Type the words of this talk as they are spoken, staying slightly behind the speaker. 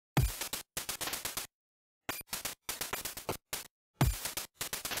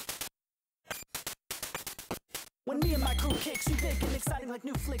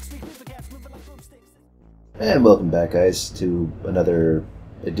And welcome back, guys, to another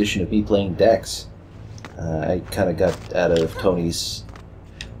edition of me playing Dex. I kind of got out of Tony's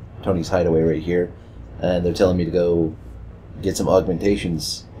hideaway right here, and they're telling me to go get some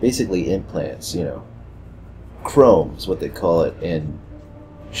augmentations, basically implants, you know. Chrome is what they call it in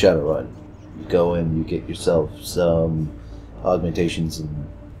Shadowrun. You go in, you get yourself some augmentations and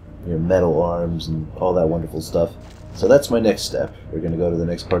your metal arms and all that wonderful stuff. So that's my next step. We're going to go to the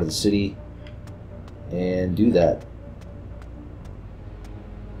next part of the city and do that.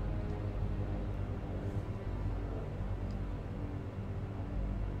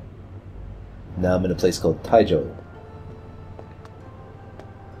 Now I'm in a place called Taijo.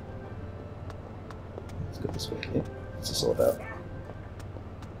 Let's go this way. Yeah. What's this all about?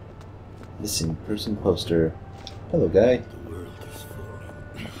 Missing person poster. Hello, guy. The world is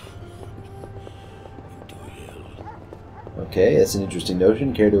falling into hell. Okay, that's an interesting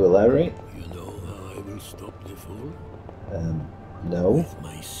notion. Care to elaborate? You know how I will stop the fall? No. With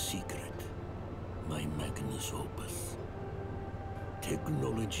my secret, my magnus opus.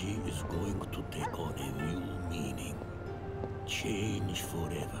 Technology is going to take on a new meaning. Change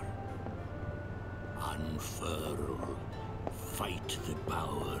forever. Unfurl. Fight the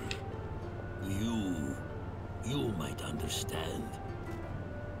power. You might understand.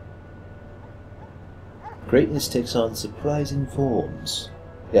 Greatness takes on surprising forms.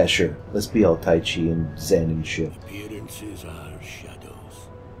 Yeah, sure. Let's be all Tai Chi and Zen and shit. Appearances are shadows.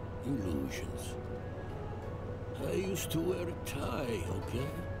 Illusions. I used to wear a tie, okay?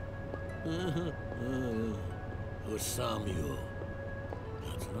 Or Samuel.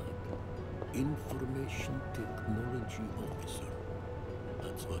 That's right. Information technology officer.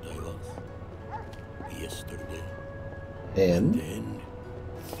 That's what I was. Yesterday. And? Then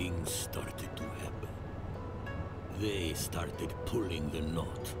things started to happen. They started pulling the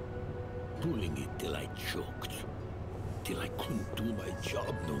knot. Pulling it till I choked. Till I couldn't do my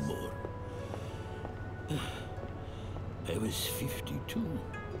job no more. I was 52.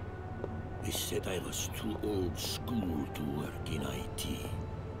 They said I was too old school to work in IT.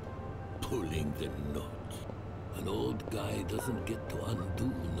 Pulling the knot. An old guy doesn't get to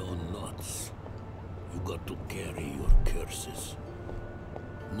undo no knots. You got to carry your curses.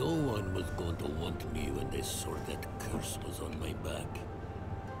 No one was going to want me when they saw that curse was on my back.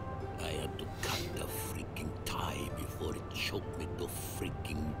 I had to cut the freaking tie before it choked me to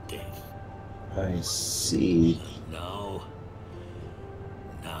freaking death. I see. Now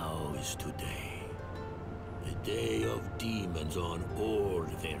is today. The day of demons on all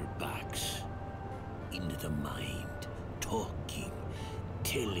their backs. In the mind, talking,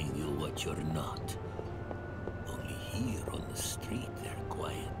 telling you what you're not. Only here on the street they're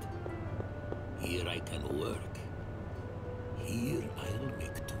quiet. Here I can work. Here I'll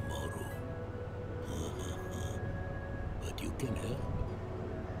make tomorrow. But you can help.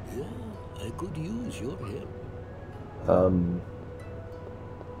 Yeah, I could use your help.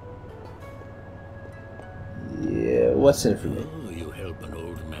 Yeah, what's in it for me? Oh, you help an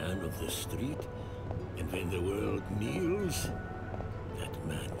old man of the street, and when the world kneels, that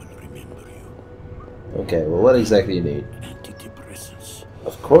man will remember you. Okay, well, what exactly do you need? Antidepressants.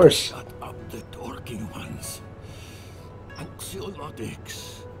 Of course. Shut up the talking ones.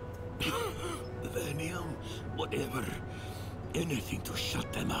 Anxiolytics. Vanium. Whatever. Anything to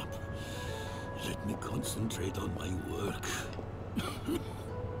shut them up. Let me concentrate on my work.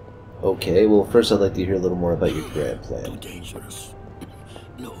 Okay, well, first I'd like to hear a little more about your grand plan. Too dangerous.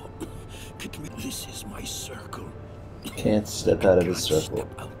 No. This is my circle. Can't step out of his circle.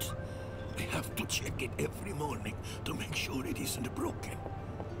 Step out. I have to check it every morning to make sure it isn't broken.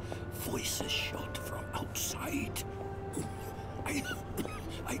 Voices shot from outside. I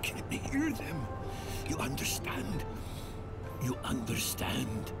can't hear them. You understand? You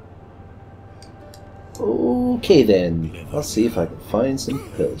understand? Okay then, I'll see if I can find some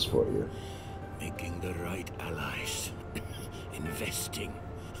pills for you. Making the right allies. Investing.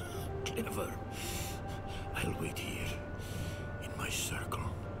 Clever. I'll wait here, in my circle.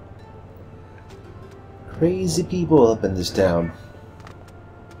 Crazy people up in this town.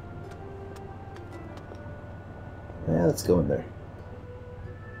 Yeah, let's go in there.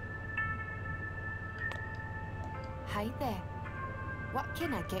 Hi there. What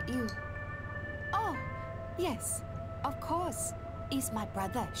can I get you? Oh, yes, of course. It's my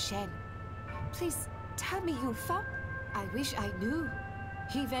brother, Shen. Please tell me you found. I wish I knew.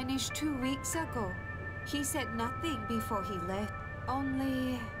 He vanished 2 weeks ago. He said nothing before he left.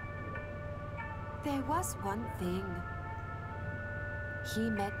 Only... there was one thing. He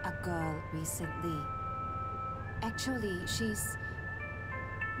met a girl recently. Actually, she's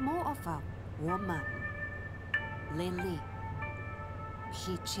more of a woman. Lily.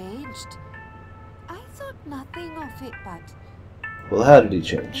 He changed. I thought nothing of it, but Well, how did he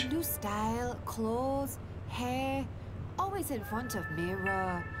change? new style, clothes, hair, always in front of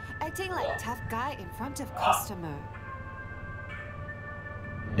mirror, acting like tough guy in front of customer.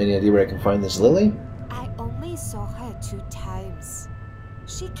 Any idea where I can find this Lily? I only saw her 2 times.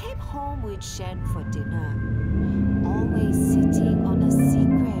 She came home with Shen for dinner, always sitting on a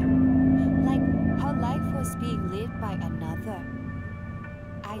secret, like her life was being lived by another.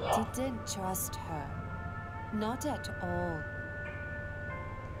 I didn't trust her, not at all.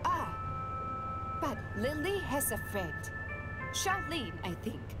 Ah, but Lily has a friend, Charlene, I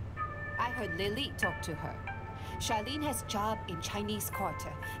think. I heard Lily talk to her. Charlene has job in Chinese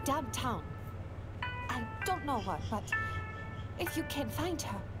Quarter, downtown. I don't know what, but if you can find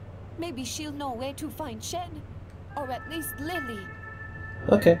her, maybe she'll know where to find Shen, or at least Lily.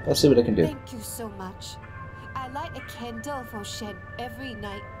 Okay, I'll see what I can do. Thank you so much. I light a candle for Shen every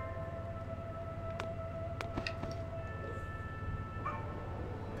night.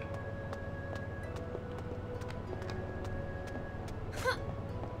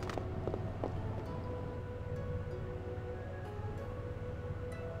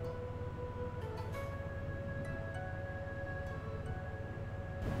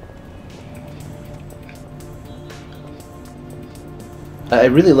 I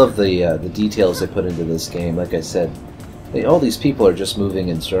really love the details they put into this game. Like I said, all these people are just moving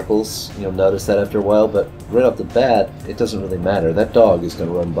in circles. You'll notice that after a while, but right off the bat, it doesn't really matter. That dog is going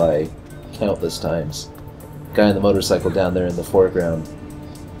to run by countless times. Guy on the motorcycle down there in the foreground.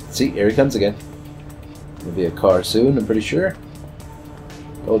 See, here he comes again. There'll be a car soon, I'm pretty sure.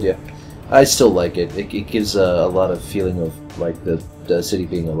 Told ya. I still like it. It gives a lot of feeling of like the city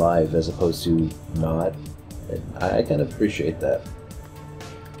being alive as opposed to not. And I kind of appreciate that.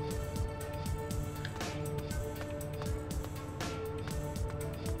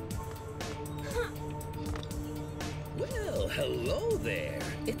 Well, hello there.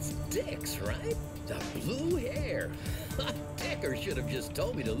 It's Dix, right? The blue hair. Decker should have just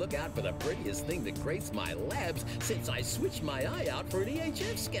told me to look out for the prettiest thing that graced my labs since I switched my eye out for an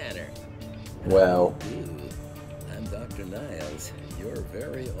EHF scanner. Wow. Ooh, I'm Dr. Niles, your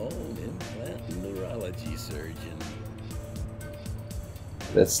very own implant neurology surgeon.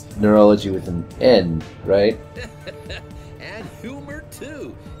 That's neurology with an N, right? And humor,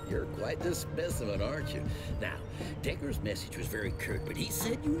 too. You're quite the specimen, aren't you? Now, Decker's message was very curt, but he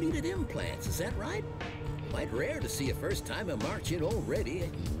said you needed implants. Is that right? Quite rare to see a first-timer march in already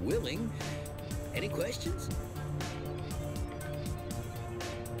and willing. Any questions?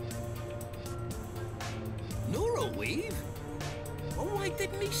 Neuroweave? Oh, why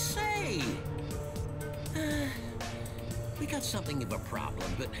didn't he say? We got something of a problem,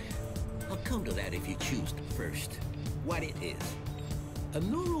 but I'll come to that if you choose to first. What it is. A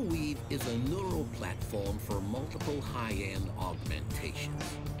neuroweave is a neural platform for multiple high-end augmentations.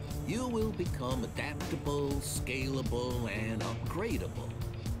 You will become adaptable, scalable, and upgradable.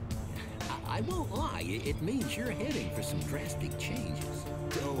 I won't lie, it means you're heading for some drastic changes.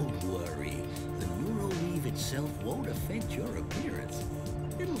 Don't worry, the neuroweave itself won't affect your appearance.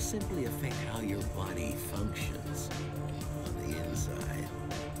 It'll simply affect how your body functions on the inside.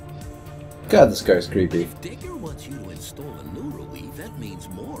 God, this guy's creepy. If Decker wants you to install a neuroweave, that means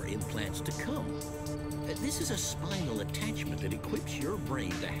more implants to come. This is a spinal attachment that equips your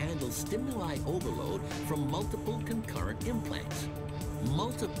brain to handle stimuli overload from multiple concurrent implants.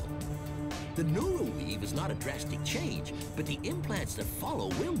 Multiple. The neuroweave is not a drastic change, but the implants that follow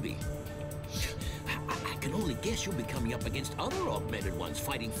will be. I can only guess you'll be coming up against other augmented ones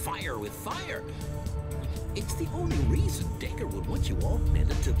fighting fire with fire. It's the only reason Decker would want you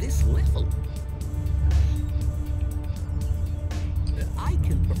augmented to this level. I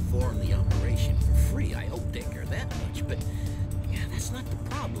can perform the operation for free. I owe Decker that much, but yeah, that's not the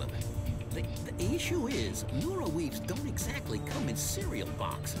problem. The issue is, neuroweaves don't exactly come in cereal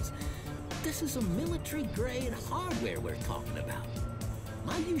boxes. This is a military-grade hardware we're talking about.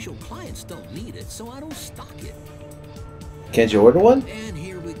 My usual clients don't need it, so I don't stock it. Can't you order one? And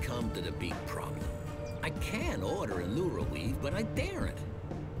here we come to the big problem. I can order a neuroweave, but I daren't.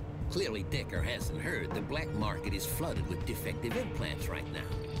 Clearly, Decker hasn't heard the black market is flooded with defective implants right now.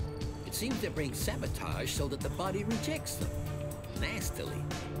 It seems they're being sabotaged so that the body rejects them. Nastily.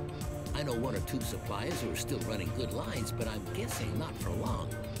 I know 1 or 2 suppliers who are still running good lines, but I'm guessing not for long.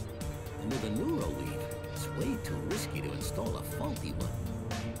 And with a neuroweave, it's way too risky to install a faulty one.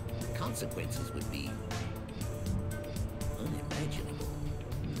 The consequences would be unimaginable.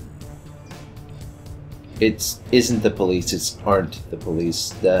 isn't the police, it's aren't the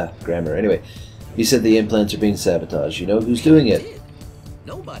police. Grammar. Anyway, he said the implants are being sabotaged. You know who's doing it?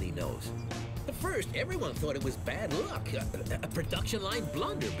 Nobody knows. At first, everyone thought it was bad luck, a production line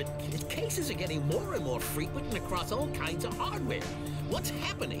blunder, but cases are getting more and more frequent and across all kinds of hardware. What's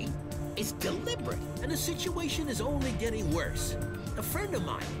happening is deliberate, and the situation is only getting worse. A friend of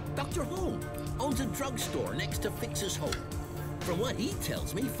mine, Dr. Holm, owns a drugstore next to Fixer's Home. From what he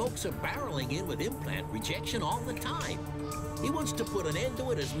tells me, folks are barreling in with implant rejection all the time. He wants to put an end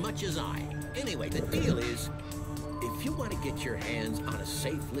to it as much as I. Anyway, the deal is, if you want to get your hands on a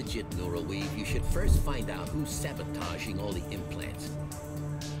safe, legit neuroweave, you should first find out who's sabotaging all the implants.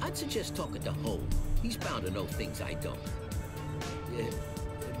 I'd suggest talking to Holm. He's bound to know things I don't.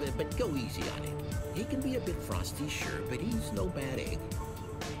 But go easy on him. He can be a bit frosty, sure, but he's no bad egg.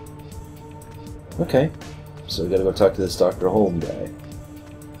 Okay. So we gotta go talk to this Dr. Holm guy.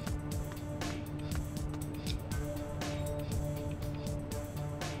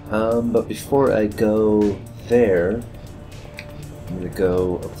 But before I go there, I'm gonna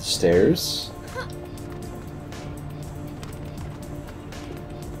go up the stairs.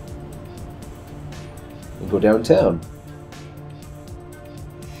 And go downtown.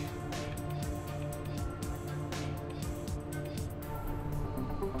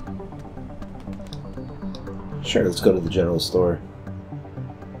 Sure, let's go to the general store.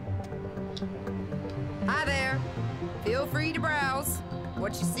 Hi there. Feel free to browse.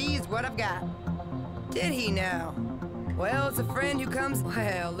 What you see is what I've got. Did he now? Well, it's a friend who comes...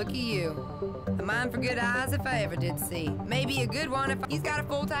 Well, look at you. A mind for good eyes if I ever did see. Maybe a good one if he's got a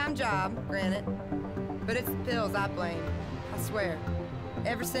full-time job, granted. But it's the pills I blame. I swear.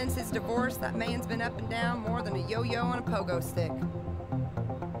 Ever since his divorce, that man's been up and down more than a yo-yo on a pogo stick.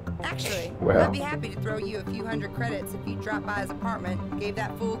 Actually, wow. I'd be happy to throw you a few hundred credits if you drop by his apartment and gave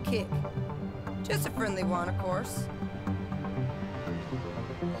that fool a kick. Just a friendly one, of course.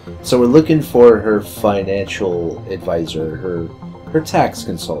 So we're looking for her financial advisor, her tax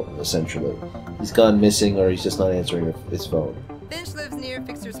consultant, essentially. He's gone missing, or he's just not answering his phone. Finch lives near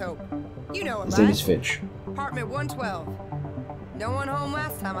Fixer's Hope. You know him, His right? name is Finch. Apartment 112. No one home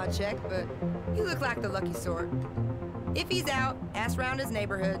last time I checked, but you look like the lucky sort. If he's out, ask round his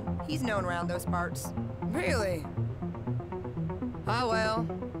neighborhood. He's known around those parts. Really? Oh well,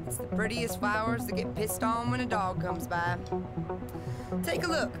 it's the prettiest flowers that get pissed on when a dog comes by. Take a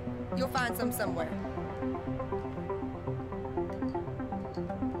look. You'll find some somewhere.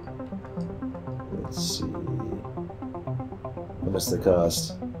 Let's see. How much they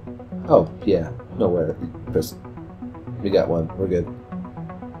cost? Oh, yeah. Nowhere. Just, we got one. We're good.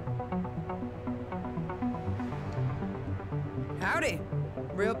 Howdy.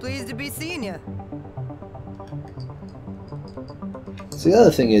 Real pleased to be seeing you. So the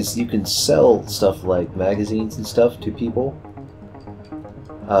other thing is, you can sell stuff like magazines and stuff to people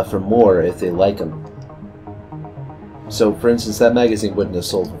for more if they like them. So, for instance, that magazine wouldn't have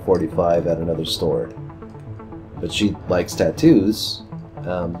sold for $45 at another store. But she likes tattoos,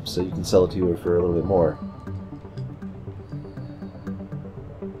 so you can sell it to her for a little bit more.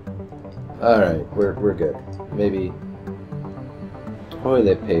 Alright, we're good. Maybe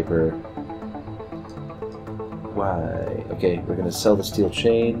toilet paper. Why? Okay, we're gonna sell the steel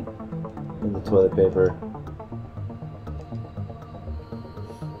chain and the toilet paper.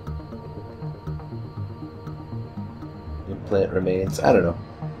 Implant remains. I don't know.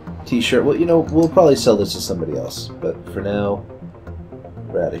 T-shirt. Well, you know, we'll probably sell this to somebody else. But for now,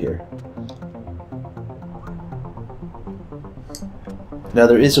 we're out of here. Now,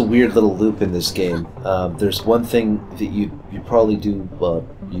 there is a weird little loop in this game. There's one thing that you probably do,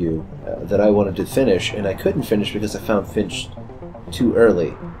 that I wanted to finish, and I couldn't finish because I found Finch too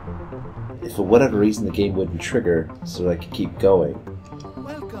early. If for whatever reason the game wouldn't trigger, so I could keep going.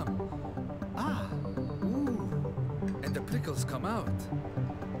 Welcome. Ah, ooh, and the prickles come out.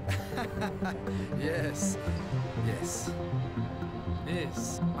 Yes, yes,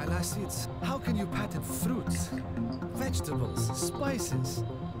 yes. My last seeds. How can you patent fruits, vegetables, spices?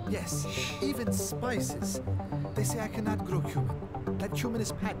 Yes, even spices. They say I cannot grow cumin. That cumin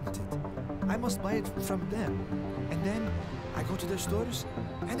is patented. I must buy it from them. And then I go to their stores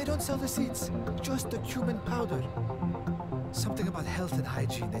and they don't sell the seeds, just the cumin powder. Something about health and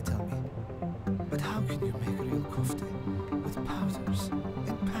hygiene, they tell me. But how can you make real kofte with powders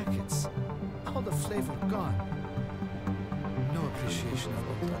in packets? All the flavor gone. No appreciation of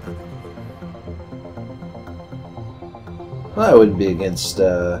old Anna. Well, I wouldn't be against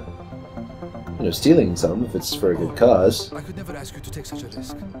you know, stealing some if it's for a good cause. I could never ask you to take such a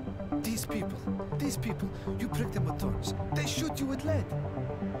risk. These people, you prick them with thorns. They shoot you with lead.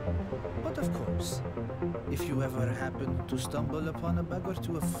 But of course, if you ever happen to stumble upon a bag or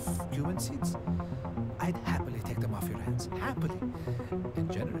two of human seeds, I'd happily take them off your hands. Happily.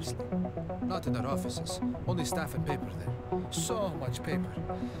 And generously. Not in our offices. Only staff and paper there. So much paper.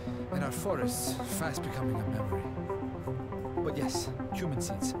 And our forests fast becoming a memory. But yes, human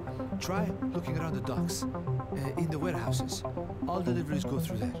seeds. Try looking around the docks. In the warehouses. All deliveries go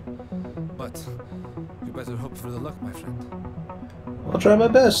through there. But you better hope for the luck, my friend. I'll try my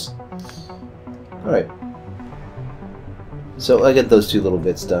best. Alright. So I get those two little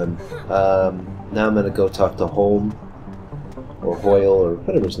bits done. Now I'm gonna go talk to Holm, or Hoyle, or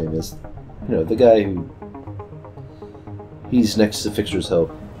whatever his name is. You know, the guy who... He's next to Fixer's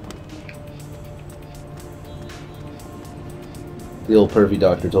Hope. The old pervy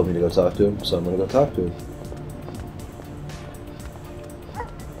doctor told me to go talk to him, so I'm gonna go talk to him.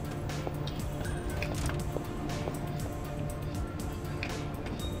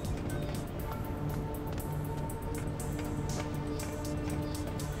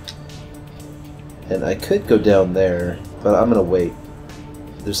 And I could go down there, but I'm gonna wait.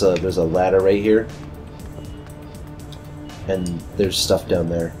 There's a ladder right here, and there's stuff down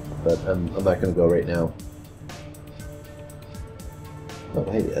there, but I'm not gonna go right now. Oh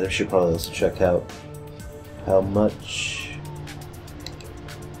hey, I should probably also check out how much.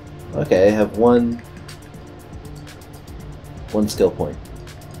 Okay, I have one skill point.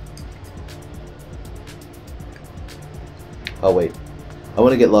 Oh wait. I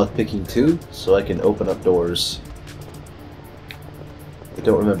want to get lockpicking too, so I can open up doors. I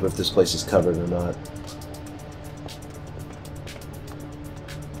don't remember if this place is covered or not.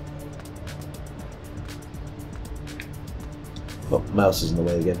 Oh, mouse is in the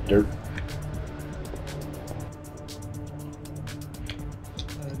way again. Dirt.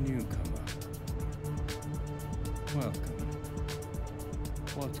 A newcomer. Welcome.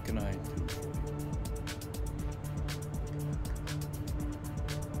 What can I do for you?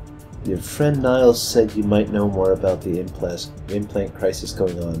 Your friend Niles said you might know more about the implant crisis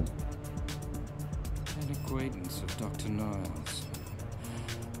going on. An acquaintance of Dr. Niles.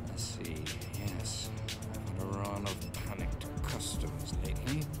 Let's see, yes. I've had a run of panicked customers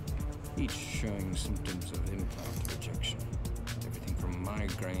lately, each showing symptoms of implant rejection. Everything from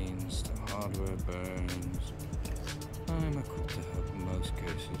migraines to hardware burns. I'm equipped to help in most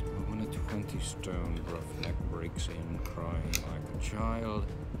cases, but when a 20-stone roughneck breaks in crying like a child,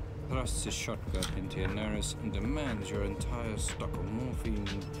 thrusts his shotgun into your nose and demands your entire stock of morphine,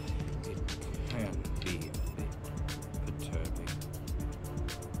 it can be a bit perturbing.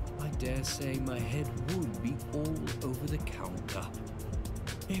 I dare say my head would be all over the counter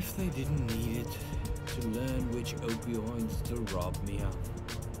if they didn't need it to learn which opioids to rob me of.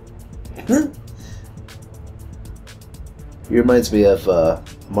 He reminds me of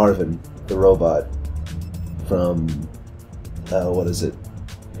Marvin, the robot, from, what is it?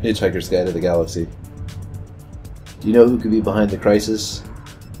 Hitchhiker's Guide to the Galaxy. Do you know who could be behind the crisis?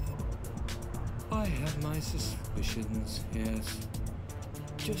 I have my suspicions, yes.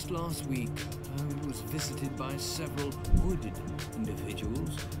 Just last week, I was visited by several hooded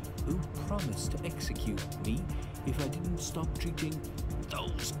individuals who promised to execute me if I didn't stop treating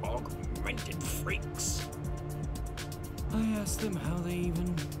those augmented freaks. I asked them how they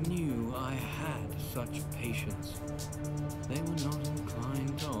even knew I had such patience. They were not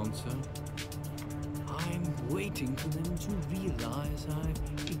inclined to answer. I'm waiting for them to realize I've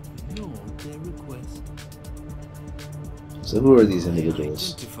ignored their request. So who are these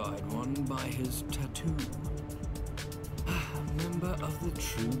individuals? I identified one by his tattoo. A member of the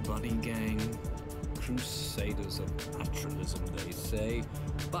True Body Gang. Crusaders of naturalism, they say.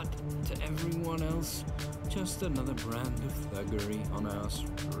 But to everyone else, just another brand of thuggery on our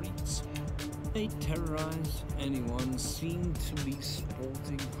streets. They terrorize anyone seen to be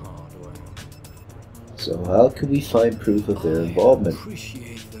sporting hardware. So how can we find proof of their involvement? I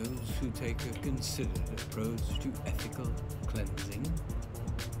appreciate those who take a considered approach to ethical cleansing.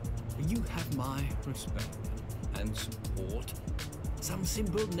 You have my respect and support. Some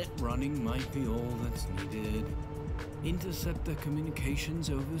simple net running might be all that's needed. Intercept their communications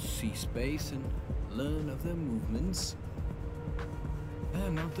over sea space and learn of their movements.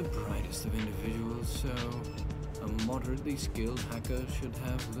 They're not the brightest of individuals, so a moderately skilled hacker should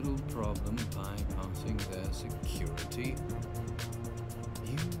have little problem bypassing their security.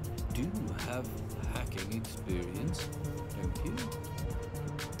 You do have hacking experience, don't you?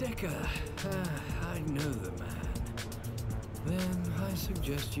 Decker, I know the man. Then I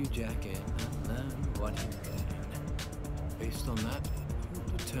suggest you jack in and learn what you can. Based on that,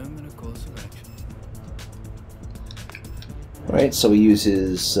 you'll determine a course of action. Alright, so we use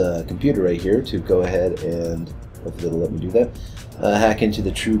his computer right here to go ahead and, hopefully it'll let me do that, hack into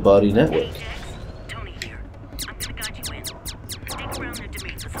the True Body network. Tony here. I'm gonna guide you in. Dig around their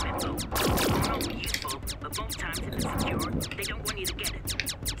domain for some info. Remotely useful, but most times if it's secure, they don't want you to get it. So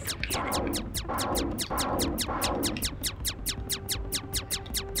get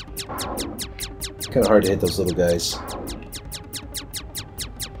It's kind of hard to hit those little guys.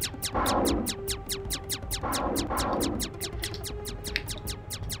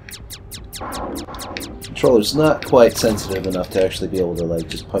 Controller's not quite sensitive enough to actually be able to like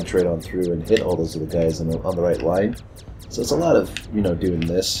just punch right on through and hit all those little guys on the right line. So it's a lot of, you know, doing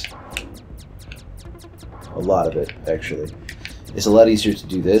this. A lot of it, actually. It's a lot easier to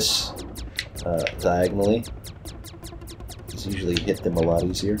do this diagonally. It's usually hit them a lot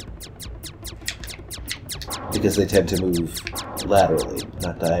easier. Because they tend to move laterally,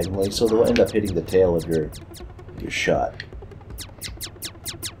 not diagonally, so they'll end up hitting the tail of your shot.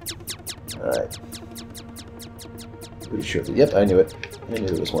 Alright. Pretty sure that, yep, I knew it. I knew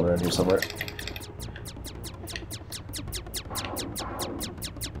there was one around here somewhere.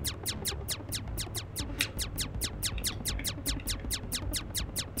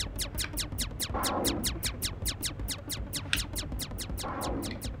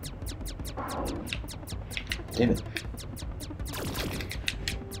 Damn it.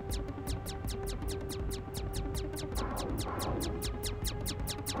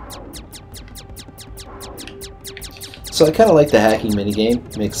 So I kind of like the hacking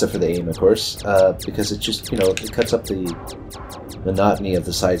minigame, except for the aim, of course, because it just, you know, it cuts up the monotony of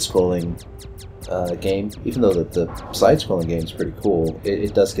the side-scrolling game. Even though the side-scrolling game is pretty cool,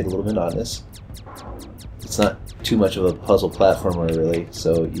 it does get a little monotonous. It's not too much of a puzzle platformer, really,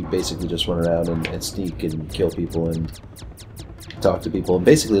 so you basically just run around and sneak and kill people and talk to people, and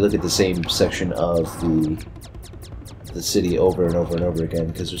basically look at the same section of the city over and over and over again,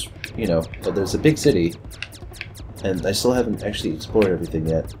 because there's, you know, there's a big city, and I still haven't actually explored everything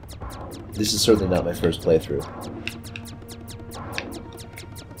yet. This is certainly not my first playthrough.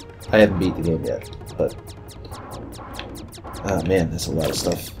 I haven't beat the game yet, but... ah, man, that's a lot of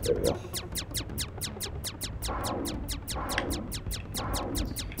stuff. There we go.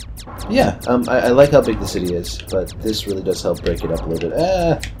 Yeah, I like how big the city is, but this really does help break it up a little bit.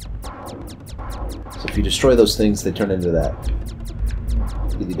 Ah! So if you destroy those things, they turn into that.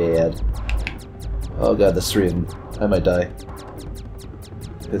 Really bad. Oh god, there's 3 of them. I might die.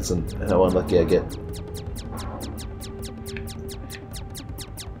 It's how unlucky I get.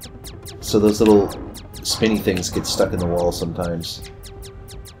 So those little spinny things get stuck in the wall sometimes.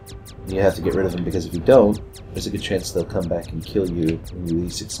 You have to get rid of them, because if you don't, there's a good chance they'll come back and kill you when you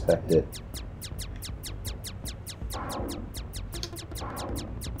least expect it.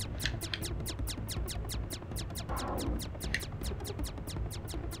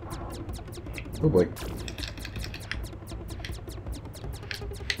 Oh boy.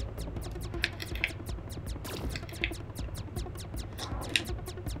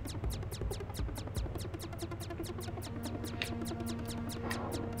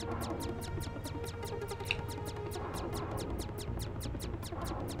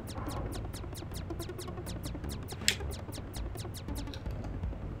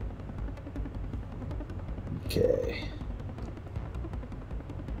 Okay.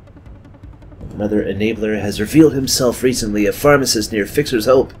 Another enabler has revealed himself recently, a pharmacist near Fixer's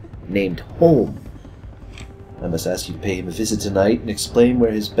Hope, named Home. I must ask you to pay him a visit tonight and explain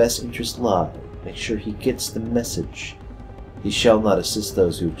where his best interests lie. Make sure he gets the message. He shall not assist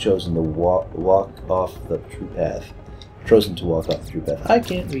those who have chosen to walk off the true path. Chosen to walk off the true path. I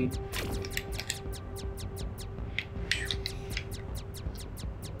can't read.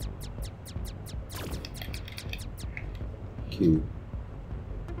 Q.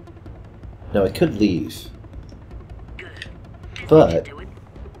 Now I could leave, but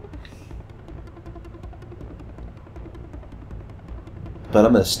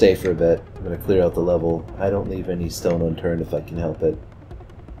I'm going to stay for a bit. I'm going to clear out the level. I don't leave any stone unturned if I can help it.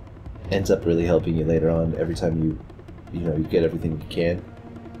 Ends up really helping you later on every time you get everything you can.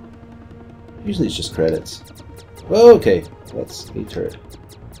 Usually it's just credits. Oh, okay, that's a turret.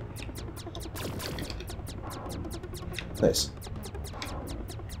 Nice.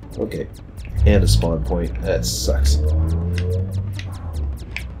 Okay. And a spawn point. That sucks.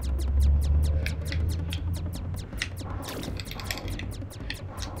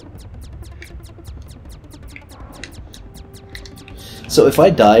 So if I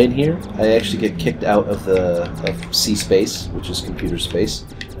die in here, I actually get kicked out of the C space, which is computer space,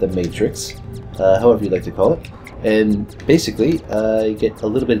 the matrix, however you'd like to call it. And basically, I get a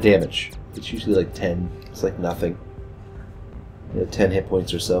little bit of damage. It's usually like 10. It's like nothing. 10 hit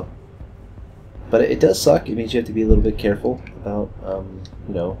points or so. But it does suck. It means you have to be a little bit careful about,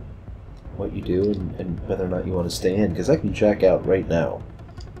 you know, what you do and whether or not you want to stay in. Because I can jack out right now.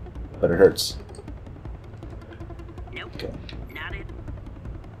 But it hurts. Nope. Okay. Not it.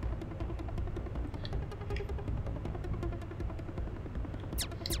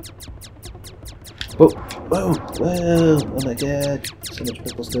 Whoa! Whoa! Whoa! Oh my god! So much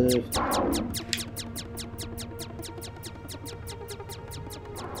purple stuff.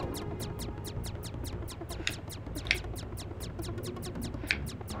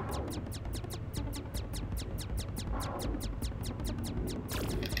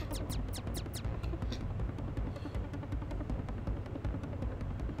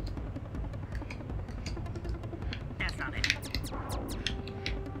 That's not it.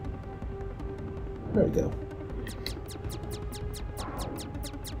 There we go.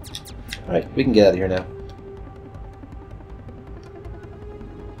 Alright, we can get out of here now.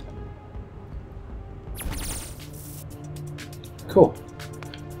 Cool.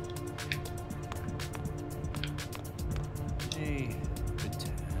 Hey,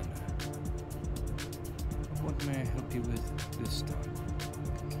 Britannia. What may I help you with this time?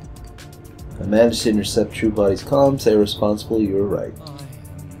 I managed to intercept True Body's comms. They were responsible. You were right. I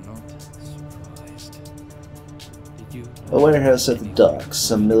am not surprised. Did you? A warehouse at the docks.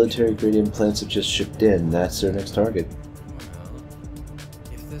 Some military-grade implants have just shipped in. That's their next target. Well,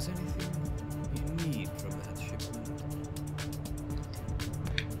 if there's anything you need from that shipment.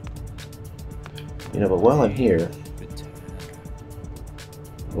 You know, but while I'm here, Britannia.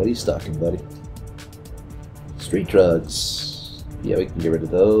 what are you stocking, buddy? Street drugs. Yeah, we can get rid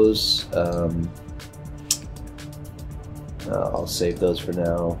of those. I'll save those for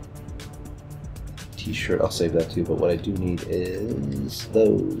now. T-shirt, I'll save that too, but what I do need is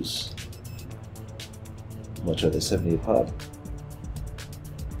those. How much are they? 70 a pop.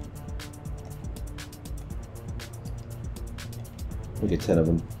 We get 10 of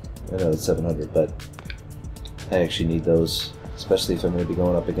them. I know it's 700, but I actually need those, especially if I'm going to be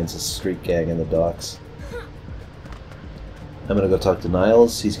going up against a street gang in the docks. I'm going to go talk to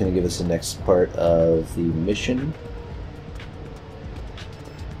Niles. He's going to give us the next part of the mission.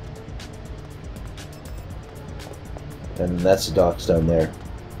 And that's the docks down there.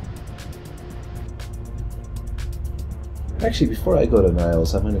 Actually, before I go to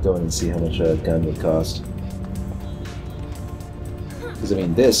Niles, I'm going to go in and see how much a gun would cost. Because, I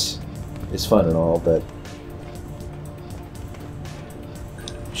mean, this is fun and all, but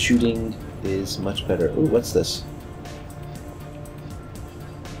shooting is much better. Ooh, what's this?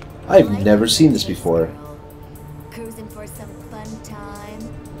 I've never seen this before. Cruising for some fun time,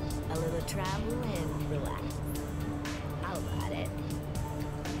 a little travel and relax. How about it?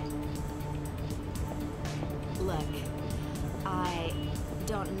 Look, I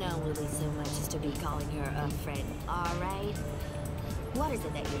don't know Lily so much as to be calling her a friend, alright? What is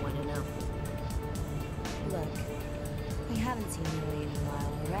it that you want to know? Look, we haven't seen Lily in a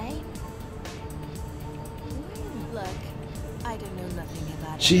while, right? Look, I don't know nothing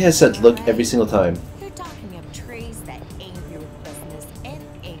about it. She has that look every single time. You're talking of trees that ain't your business and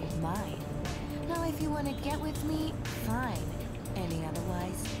ain't mine. Now, if you want to get with me, fine. Any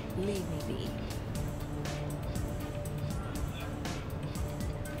otherwise, leave me be.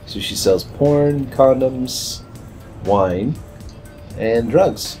 So she sells porn, condoms, wine, and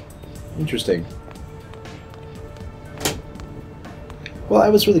drugs. Interesting. Well, I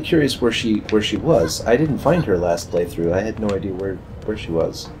was really curious where she was. I didn't find her last playthrough. I had no idea where she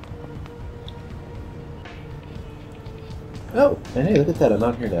was. Oh, and hey, look at that! I'm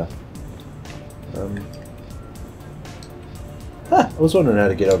out here now. I was wondering how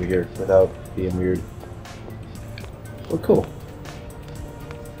to get over here without being weird. Well, cool.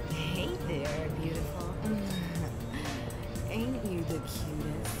 Hey there, beautiful. Ain't you the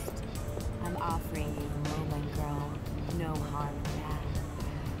cutest? I'm offering you a moment, girl. No harm in that.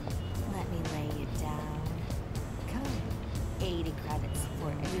 Let me lay you down. Come. 80 credits for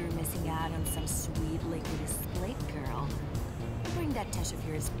it. You're missing out on some sweet lickety split, girl. Bring that tush of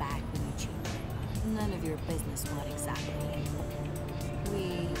yours back when you change your mind. None of your business what exactly.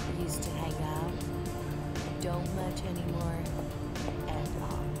 We used to hang out. Don't much anymore at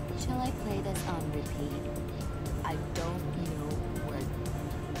all. Shall I play this on repeat? I don't know where.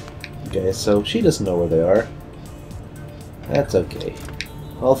 Okay, so she doesn't know where they are. That's okay.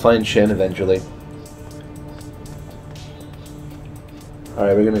 I'll find Shen eventually.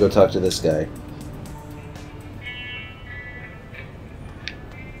 Alright, we're gonna go talk to this guy.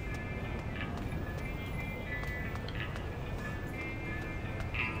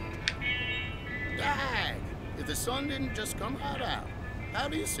 Dag! If the sun didn't just come right out.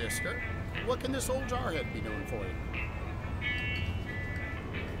 Howdy, sister. What can this old jarhead be doing for you?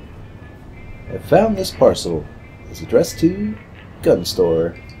 I found this parcel. It's addressed to gun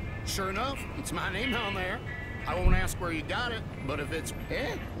store. Sure enough, it's my name on there. I won't ask where you got it, but if it's...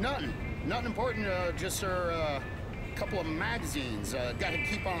 nothing. Nothing important, just, sir, a couple of magazines. Gotta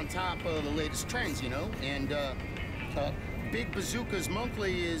keep on top of the latest trends, you know? And, Big Bazooka's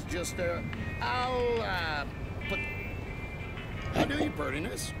monthly is just, I'll, put... How do you,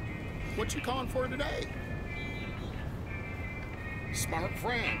 Birdiness? What you calling for today? Smart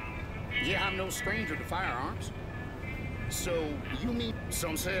friend. Yeah, I'm no stranger to firearms. So, you mean...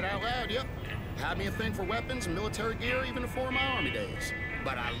 Some say it out loud, yep. Had me a thing for weapons and military gear even before my army days.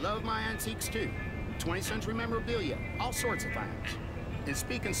 But I love my antiques too. 20th century memorabilia, all sorts of things. And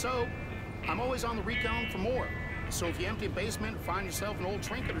speaking so, I'm always on the recon for more. So if you empty a basement and find yourself an old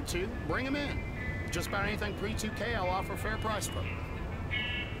trinket or two, bring them in. Just about anything pre-2K I'll offer a fair price for.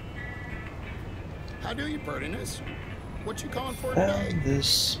 How do you, Birdiness? What you calling for today? Found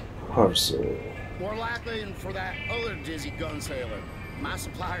this parcel. More likely than for that other dizzy gun sailor. My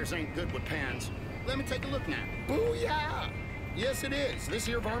suppliers ain't good with pens. Let me take a look now. Booyah! Yes, it is. This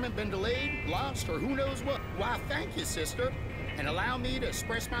here varmint been delayed, lost, or who knows what. Why, thank you, sister. And allow me to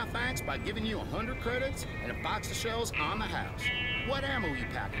express my thanks by giving you 100 credits and a box of shells on the house. What ammo you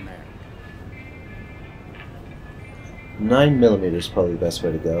packing there? 9mm is probably the best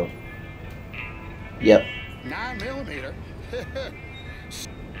way to go. Yep. 9mm?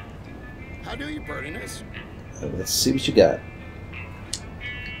 How do you, Birdiness? Let's see what you got.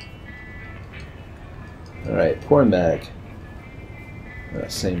 Alright, pour mag.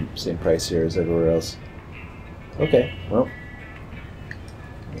 Same price here as everywhere else. Okay, well.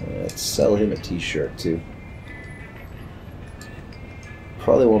 Let's sell him a t-shirt too.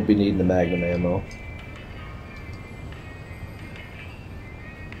 Probably won't be needing the Magnum ammo.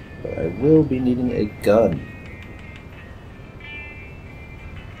 But I will be needing a gun.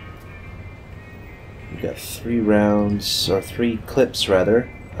 We've got 3 rounds, or 3 clips rather,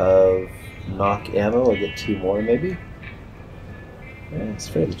 of knock ammo. I'll get 2 more maybe. Yeah, it's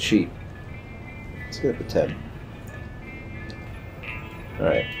fairly cheap. Let's get up to 10.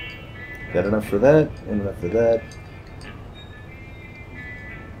 Alright. Got enough for that, and enough for that.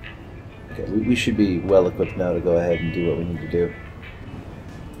 Okay, we should be well equipped now to go ahead and do what we need to do.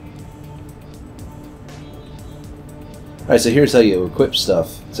 Alright, so here's how you equip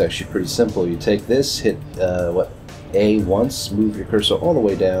stuff. It's actually pretty simple. You take this, hit A once, move your cursor all the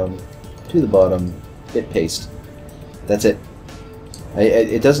way down to the bottom, hit paste. That's it.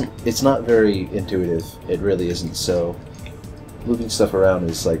 It's not very intuitive. It really isn't. So moving stuff around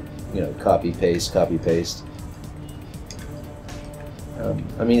is like, you know, copy paste, copy paste.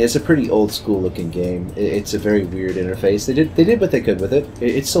 I mean, it's a pretty old school looking game. It's a very weird interface. They did what they could with it.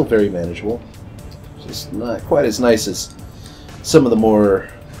 It's still very manageable. Just not quite as nice as some of the more,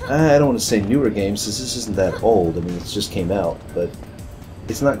 I don't want to say newer games, because this isn't that old. I mean, it just came out, but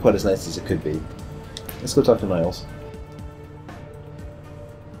it's not quite as nice as it could be. Let's go talk to Niles.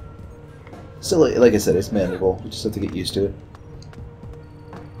 Still, like I said, it's manageable. We just have to get used to it.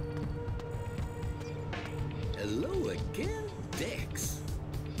 Hello again, Dex.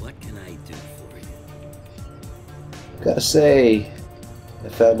 What can I do for you? Gotta say, I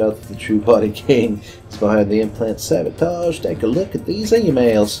found out that the True Body Gang is behind the implant sabotage. Take a look at these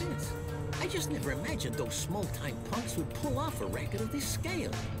emails. I just never imagined those small-time punks would pull off a racket of this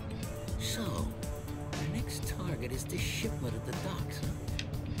scale. So, our next target is this shipment at the docks, huh?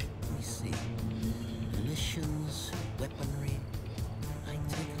 Let me see. Munitions, weaponry,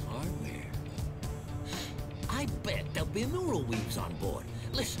 high-tech hardware. I bet there'll be neural weaves on board.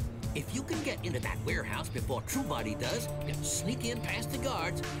 Listen, if you can get into that warehouse before True Body does, and sneak in past the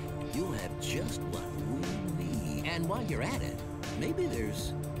guards, you'll have just what we need. And while you're at it, maybe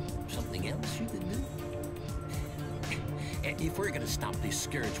there's something else you can do. If we're gonna stop this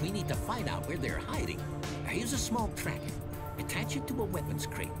scourge, we need to find out where they're hiding. Here's a small tracker. Attach it to a weapons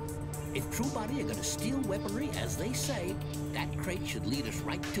crate. If True Body are gonna steal weaponry, as they say, that crate should lead us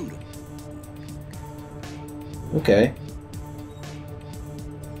right to them. Okay.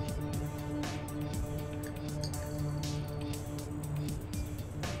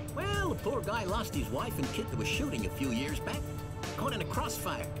 Well, the poor guy lost his wife and kid to a shooting a few years back. Caught in a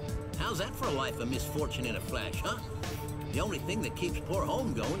crossfire. How's that for a life of misfortune in a flash, huh? The only thing that keeps poor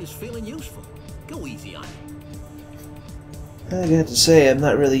home going is feeling useful. Go easy on it. I got to say, I'm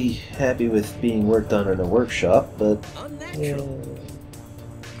not really happy with being worked on in a workshop, but... Unnatural.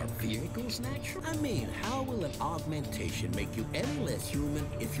 Are vehicles natural? I mean, how will an augmentation make you any less human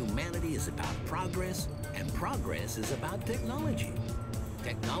if humanity is about progress, and progress is about technology?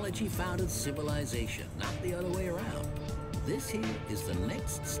 Technology founded civilization, not the other way around. This here is the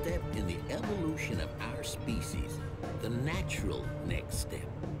next step in the evolution of our species. The natural next step.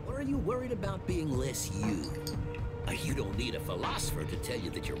 Or are you worried about being less you? You don't need a philosopher to tell you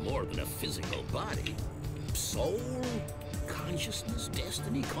that you're more than a physical body. Soul, consciousness,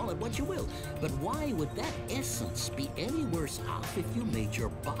 destiny, call it what you will. But why would that essence be any worse off if you made your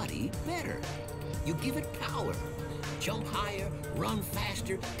body better? You give it power. Jump higher, run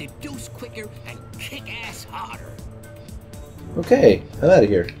faster, deduce quicker, and kick ass harder. Okay, I'm out of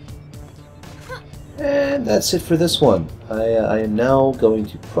here. And that's it for this one. I am now going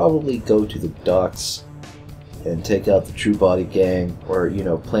to probably go to the docks and take out the True Body gang, or, you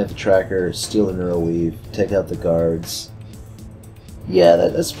know, plant the tracker, steal the neuroweave, take out the guards. Yeah,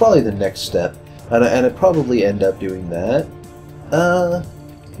 that's probably the next step. And I'd probably end up doing that,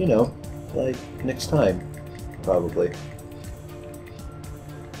 you know, like, next time, probably.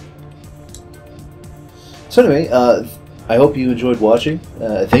 So anyway, I hope you enjoyed watching.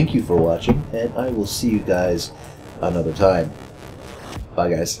 Thank you for watching, and I will see you guys another time. Bye,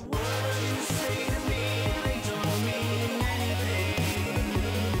 guys.